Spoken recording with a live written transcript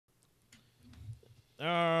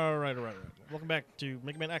All right. Welcome back to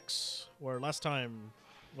Mega Man X, where last time,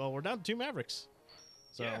 well, we're down to 2 Mavericks.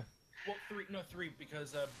 So, Yeah. Well, three,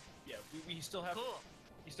 because yeah, we still have. Cool.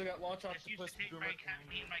 You still got Launch Just used Octopus. to take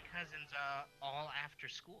me and my cousins all after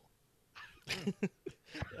school.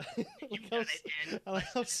 I like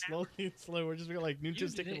how slowly and slow we're just being like Noonto's You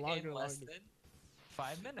did taking it longer in and less longer. than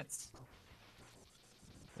 5 minutes.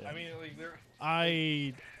 Yeah. I mean, like they're.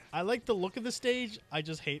 I like the look of the stage. I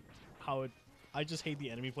just hate how it. I just hate the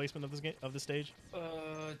enemy placement of this game of the stage.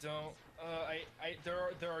 Don't.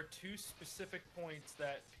 There are 2 specific points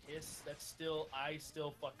that I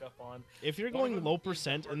still fuck up on. If you're One of going them low is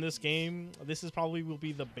percent the in this heartbeats. game, this is probably will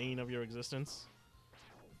be the bane of your existence.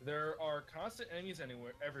 There are constant enemies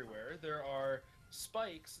everywhere. There are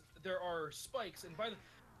spikes.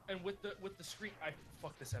 And with the screen, I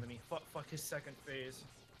fuck this enemy. Fuck his second phase.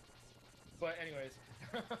 But anyways,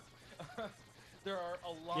 there are a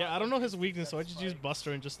lot. Yeah, I don't of know his instances weakness, so I that just use spikes-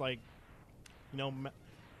 Buster and just like, you know,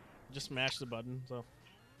 just mash the button. So.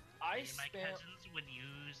 I Me and my spam. cousins would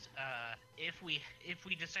use if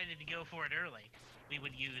we decided to go for it early, we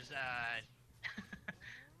would use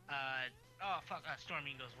Storm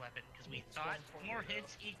Eagle's weapon because we thought Storm more Tornado.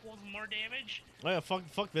 hits equals more damage. Oh yeah,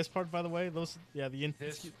 fuck this part, by the way. Those, yeah,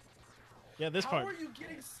 This. this How part. are you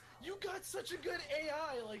getting? You got such a good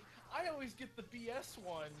AI. Like I always get the BS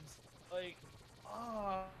ones. Like,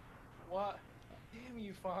 what? Damn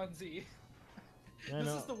you, Fonzie. Yeah, I This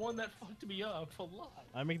know. is the one that fucked me up a lot.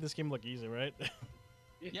 I make this game look easy, right?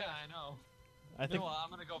 Yeah, I know. I think. No, I'm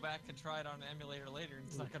gonna go back and try it on an emulator later, and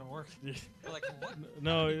it's not gonna work. You're like, what?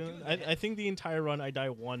 No, How do you do that? I think the entire run I die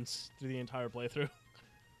once through the entire playthrough.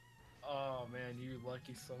 Oh man, you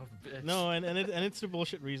lucky son of a bitch. No, and it's for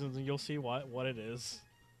bullshit reasons, and you'll see what it is.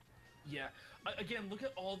 Yeah. Again, look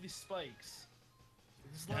at all these spikes.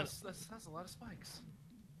 That's a lot of spikes.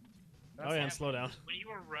 Oh yeah, and slow down. When you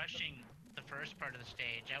were rushing the first part of the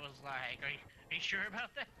stage, I was like, are you sure about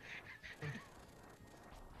that?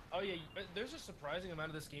 Oh yeah, there's a surprising amount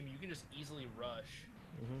of this game you can just easily rush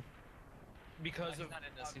because He's of. not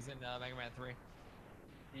in this. He's in Mega Man 3.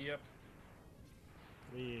 Yep.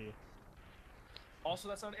 Yeah. Also,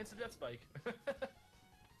 that's not an instant death spike.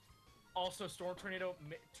 Also, Storm Tornado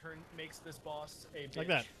makes this boss a bitch. Like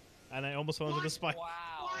that, and I almost fell into the spike. Wow.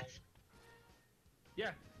 What?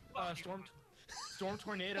 Yeah. Storm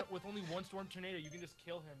Tornado with only one Storm Tornado, you can just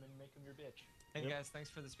kill him and make him your bitch. Hey Yep. guys, thanks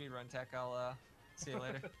for the speedrun tech. I'll see you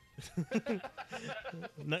later.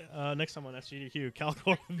 Next time on SGDQ,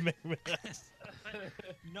 Calcor Mega Man.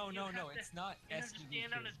 No, You no, have no, to- it's not You have to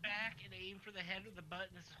stand on SGDQ. his back and aim for the head of the button.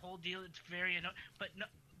 It's a whole deal. It's very annoying. But no,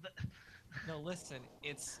 No, listen,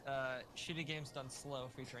 it's Shitty Games Done Slow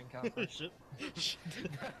featuring Calcor. Shit.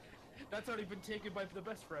 That's already been taken by the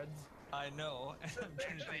best friends. I know. actually,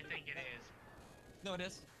 I think it is. No, it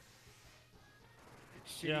is.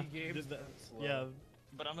 Shitty Yeah, games. th- done slow. Yeah,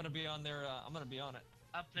 But I'm gonna be on there. I'm gonna be on it.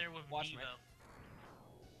 Up there with Watch me.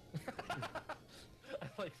 Devo. I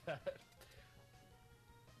like that.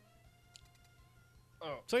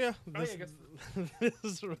 Oh. so yeah, yeah, I guess-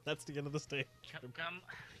 that's the end of the stage. Come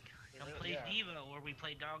play Yeah. Devo, where we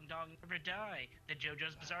play Dong Dong Never Die, the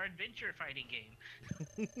JoJo's Bizarre Adventure fighting game.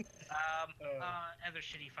 Other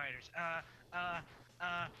shitty fighters.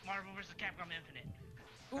 Marvel vs. Capcom Infinite.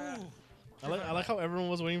 Ooh. I like how everyone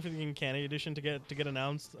was waiting for the Uncanny Edition to get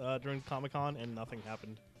announced during Comic-Con, and nothing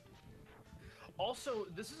happened. Also,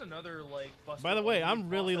 this is another like. Buster By the way, only I'm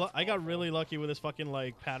really boss that's I got awful. really lucky with this fucking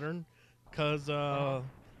like pattern, cause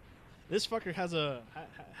this fucker has a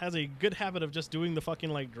good habit of just doing the fucking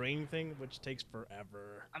like drain thing, which takes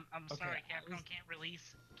forever. I'm sorry, Capcom can't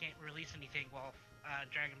release anything while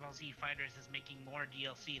Dragon Ball Z Fighters is making more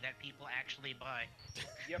DLC that people actually buy.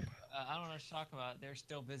 Yep. I don't know what you're talking about. They're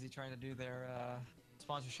still busy trying to do their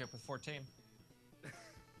sponsorship with 14. Oh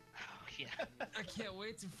yeah. I can't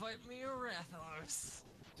wait to fight Miorathos.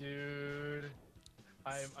 Dude.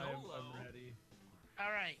 I'm Solo. ready.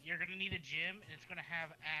 All right, you're gonna need a gym, and it's gonna have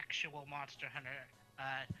actual Monster Hunter.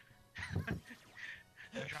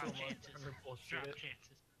 Drop chances. Bullshit. Drop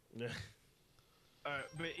chances. Yeah.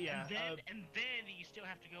 But yeah. And then you still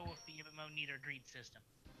have to go with the MMO Need or Greed system.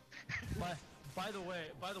 By the way,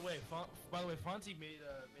 Fonzie made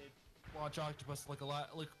Launch Octopus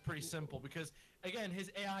look pretty simple because again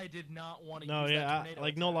his AI did not want to No, use that yeah, tornado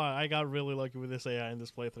like no attack. lie, I got really lucky with this AI in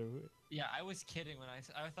this playthrough. Yeah, I was kidding when I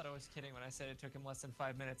thought I was kidding when I said it took him less than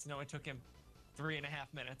 5 minutes. No, it took him 3.5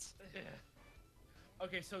 minutes. Yeah.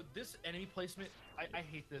 Okay, so this enemy placement, I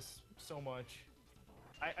hate this so much.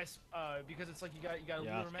 Because it's like you got to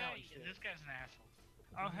Yeah. lure him out. And shit. This guy's an asshole.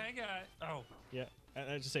 Oh hey guy. Oh. Yeah,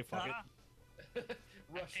 I just say fuck Ah. it.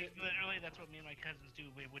 Rush it. Literally, that's what me and my cousins do.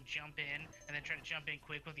 We would jump in and then try to jump in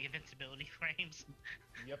quick with the invincibility frames.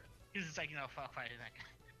 Yep. Because it's like, fuck fighting that guy.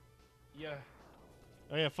 Yeah.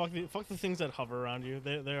 Oh yeah, fuck the things that hover around you.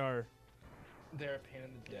 They are. They're a pain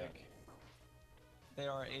in the Yeah. dick. They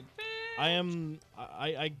are a.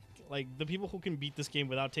 I like the people who can beat this game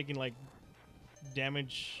without taking like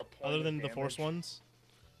damage A point other of than the force damage. ones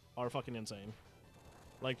are fucking insane.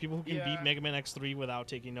 Like people who can Yeah. beat Mega Man X3 without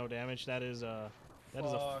taking no damage, that is a Fuck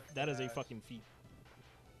a that. fucking feat.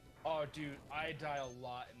 Oh, dude, I die a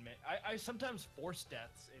lot in I sometimes force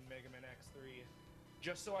deaths in Mega Man X3,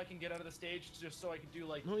 just so I can get out of the stage, just so I can do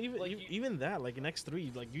like. No, even like even that, like in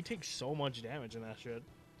X3, like you take so much damage in that shit.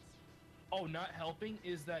 Oh, not helping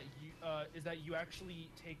is that you actually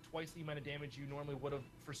take twice the amount of damage you normally would have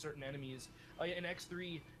for certain enemies. In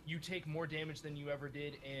X3, you take more damage than you ever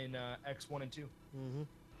did in X1 and 2. Mm-hmm.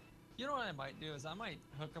 You know what I might do is I might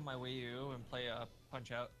hook up my Wii U and play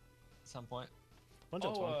Punch Out at some point. Punch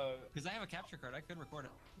Out's fun. Because I have a capture card, I could record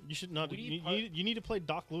it. You should not. we You need to play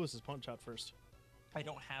Doc Lewis's Punch Out first. I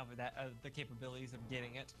don't have that the capabilities of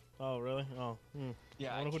getting it. Oh really? Oh. Hmm.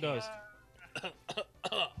 Yeah, I wonder who can't. does.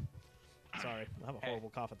 Sorry, I have a horrible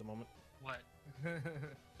cough at the moment. What?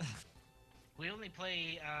 We only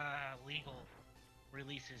play legal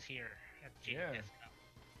releases here at Jaded Yeah. Desktop.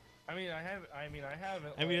 I mean, I haven't. I mean, I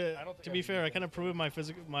don't think to I've be fair, I used kind of anything. proved my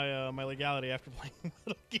physical my legality after playing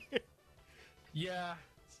Metal Gear. Yeah,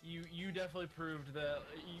 you definitely proved that.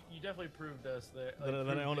 You definitely proved us that.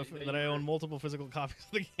 That I own that I own multiple physical copies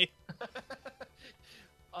of the game.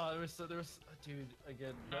 there was, dude.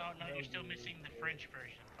 Again. No, Metal you're still Gear- missing the French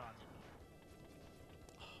version, Fonzie.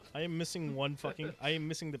 I am missing one fucking. I am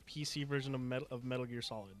missing the PC version of Metal Gear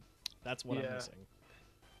Solid. That's what I'm Yeah. missing.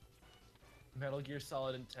 Metal Gear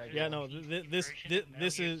Solid Integrity. Yeah, no, PC this version of Metal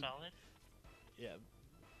this Gear is Solid?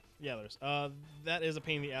 yeah. There's that is a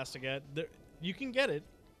pain in the ass to get. There, you can get it.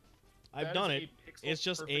 I've That done is it. a pixel It's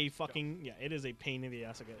just a perfect gun. fucking it is a pain in the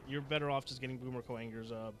ass to get. You're better off just getting Boomer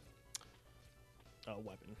Coanger's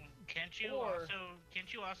weapon. Can't you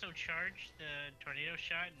also charge the tornado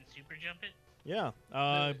shot and super jump it? Yeah,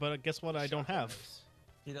 The but guess what? I don't have. shotgunners.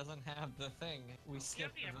 He doesn't have the thing. We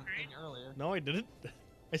skipped the the upgrade. thing earlier. No, I didn't.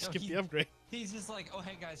 I skipped he- the upgrade. He's just like, oh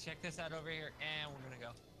hey guys, check this out over here, and we're gonna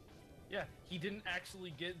go. Yeah, he didn't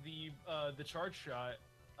actually get the charge shot,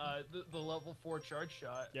 the level 4 charge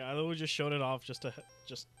shot. Yeah, I literally just showed it off just to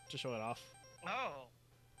show it off. Oh,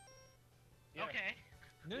 Yeah. okay.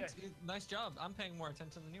 Nice job. I'm paying more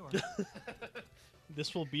attention than you are.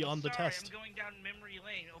 This will be on the Sorry, test. I'm going down memory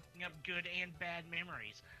lane, opening up good and bad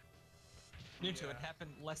memories. Noonto, Yeah. it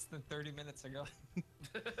happened less than 30 minutes ago.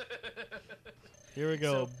 Here we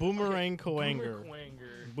go. So, Boomerang okay, Coanger. Boomer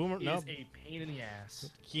Boomer. is No, a pain in the ass.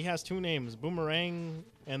 he has two names: Boomerang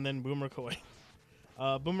and then Boomer Coang.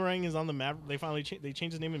 Boomerang is on the Maverick. They finally they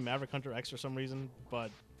changed his name in Maverick Hunter X for some reason,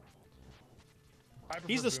 but I prefer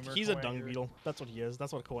he's Boomer a dung Coanger. beetle. That's what he is.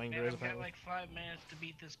 That's what Coanger Man, is I've got apparently. like 5 minutes to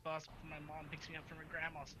beat this boss before my mom picks me up from her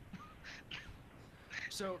grandma's.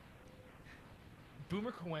 So,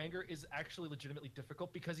 Boomer Coanger is actually legitimately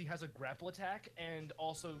difficult because he has a grapple attack, and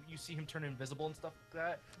also you see him turn invisible and stuff like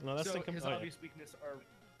that. No, that's so the his oh, yeah. obvious weakness are,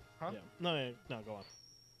 huh? Yeah. No, go on.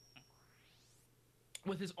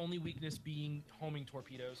 With his only weakness being homing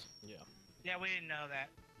torpedoes. Yeah, Yeah, we didn't know that.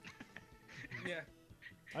 Yeah.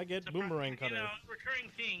 I get Surpri- Boomerang You Cutter. know, recurring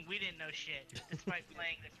thing, we didn't know shit, despite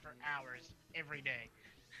playing this for hours every day.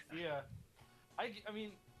 Yeah. I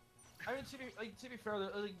mean, to be fair,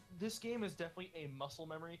 like, this game is definitely a muscle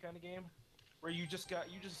memory kind of game, where you just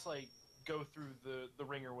like go through the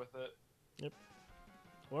ringer with it.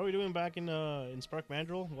 What are we doing back in Spark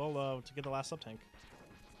Mandrill? Well, to get the last sub tank.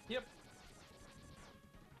 Yep.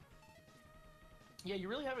 Yeah, you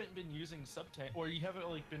really haven't been using sub tank, or you haven't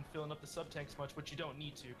like been filling up the sub tanks much, which you don't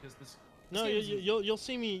need to because this. No, game is easy.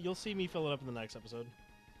 you'll see me fill it up in the next episode,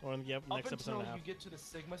 or in the Up next episode until and a half. you get to the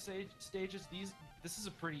Sigma stages, this is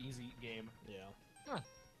a pretty easy game. Yeah. That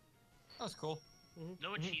was cool.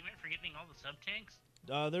 No achievement for getting all the sub tanks?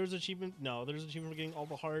 There's achievement. No, there's achievement for getting all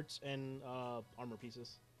the hearts and armor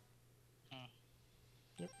pieces. Hmm.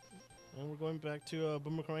 Yep. And we're going back to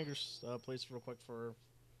Boomer Coanger's place real quick to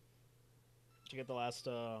get the last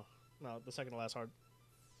the second to last heart.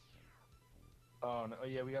 Oh no!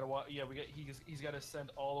 Yeah, we gotta Yeah, he's got to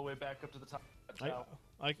send all the way back up to the top. Now.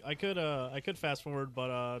 I could fast forward,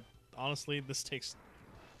 but honestly, this takes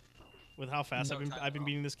with how fast No time I've been at all.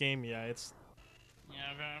 beating this game. Yeah, it's Yeah,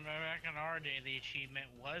 back in our day, the achievement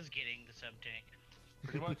was getting the sub tank.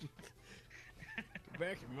 Pretty much.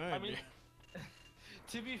 back in my I mean,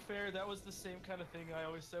 to be fair, that was the same kind of thing I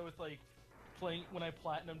always say with like when I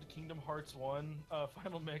platinumed Kingdom Hearts 1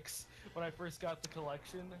 Final Mix when I first got the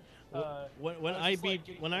collection. When was I just, like, beat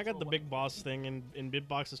getting when I into got the a big lot. boss thing in Big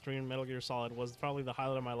Box Extreme Metal Gear Solid was probably the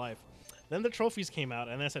highlight of my life. Then the trophies came out,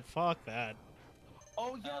 and I said, "Fuck that."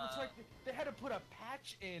 Oh yeah, that's right. They had to put a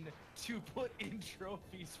patch in to put in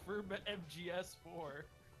trophies for MGS4.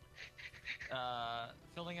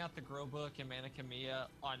 Filling out the Grow Book and Manica Mia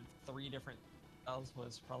on 3 different spells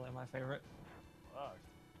was probably my favorite. Fuck.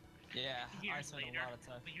 Yeah, I Years spent later, a lot of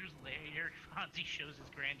time. years later, Fonzie shows his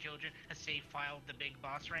grandchildren a save file of the big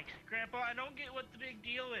boss rank. Grandpa, I don't get what the big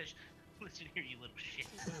deal is. Listen here, you little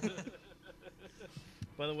shit.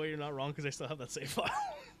 By the way, you're not wrong because I still have that save file.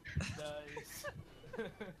 Nice.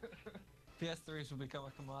 PS3s will become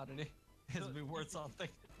a commodity. It'll be worth something.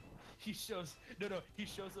 He shows it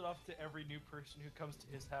off to every new person who comes to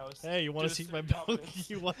his house. Hey, you want to Just see my certain Metal? outfits.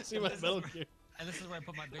 You want to see my This is Metal where- Gear? And this is where I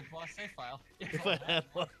put my big boss save file. If I had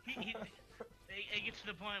one. It gets to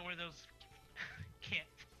the point where those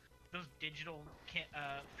digital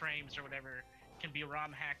frames or whatever can be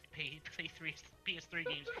ROM hacked PS3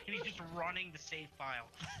 games, and he's just running the save file.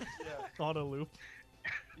 Yeah. Auto loop.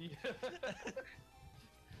 Yeah.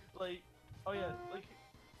 Like, oh yeah,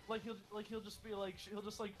 he'll just be like he'll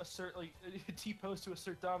just like assert like T-pose to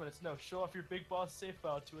assert dominance. No, show off your big boss save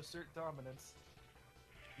file to assert dominance.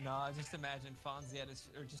 No, I just imagine Fonzie at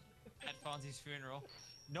Fonzie's funeral.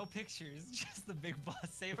 No pictures, just the big boss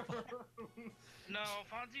save file. No,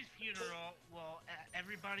 Fonzie's funeral. Well,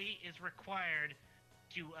 everybody is required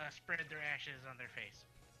to spread their ashes on their face.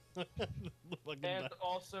 Fucking and bad.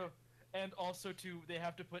 also they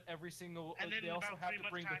have to put every single. And then they also about have 3 to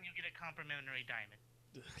months' bring time, you get a complimentary diamond.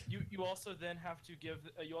 you also then have to give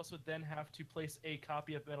you also then have to place a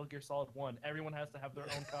copy of Metal Gear Solid 1. Everyone has to have their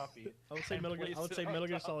own copy. I would say and Metal Gear. place I would it say on Metal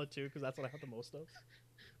Gear top. Solid 2 because that's what I have the most of.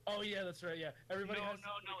 Oh yeah, that's right. Yeah, everybody No, has.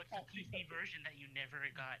 it's the PC version that you never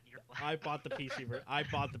got in your black. I bought the PC version. I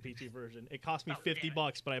bought the PC version. It cost me Oh, $50, damn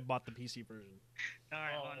it. but I bought the PC version. All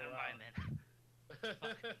right, Oh, well, never wow. mind then.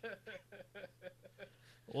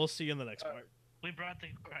 We'll see you in the next part. We brought the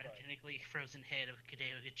cryogenically frozen head of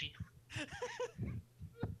Hideo Kojima.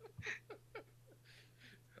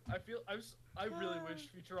 I really wish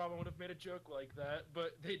Futurama would have made a joke like that,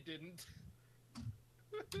 but they didn't.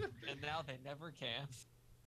 And now they never can.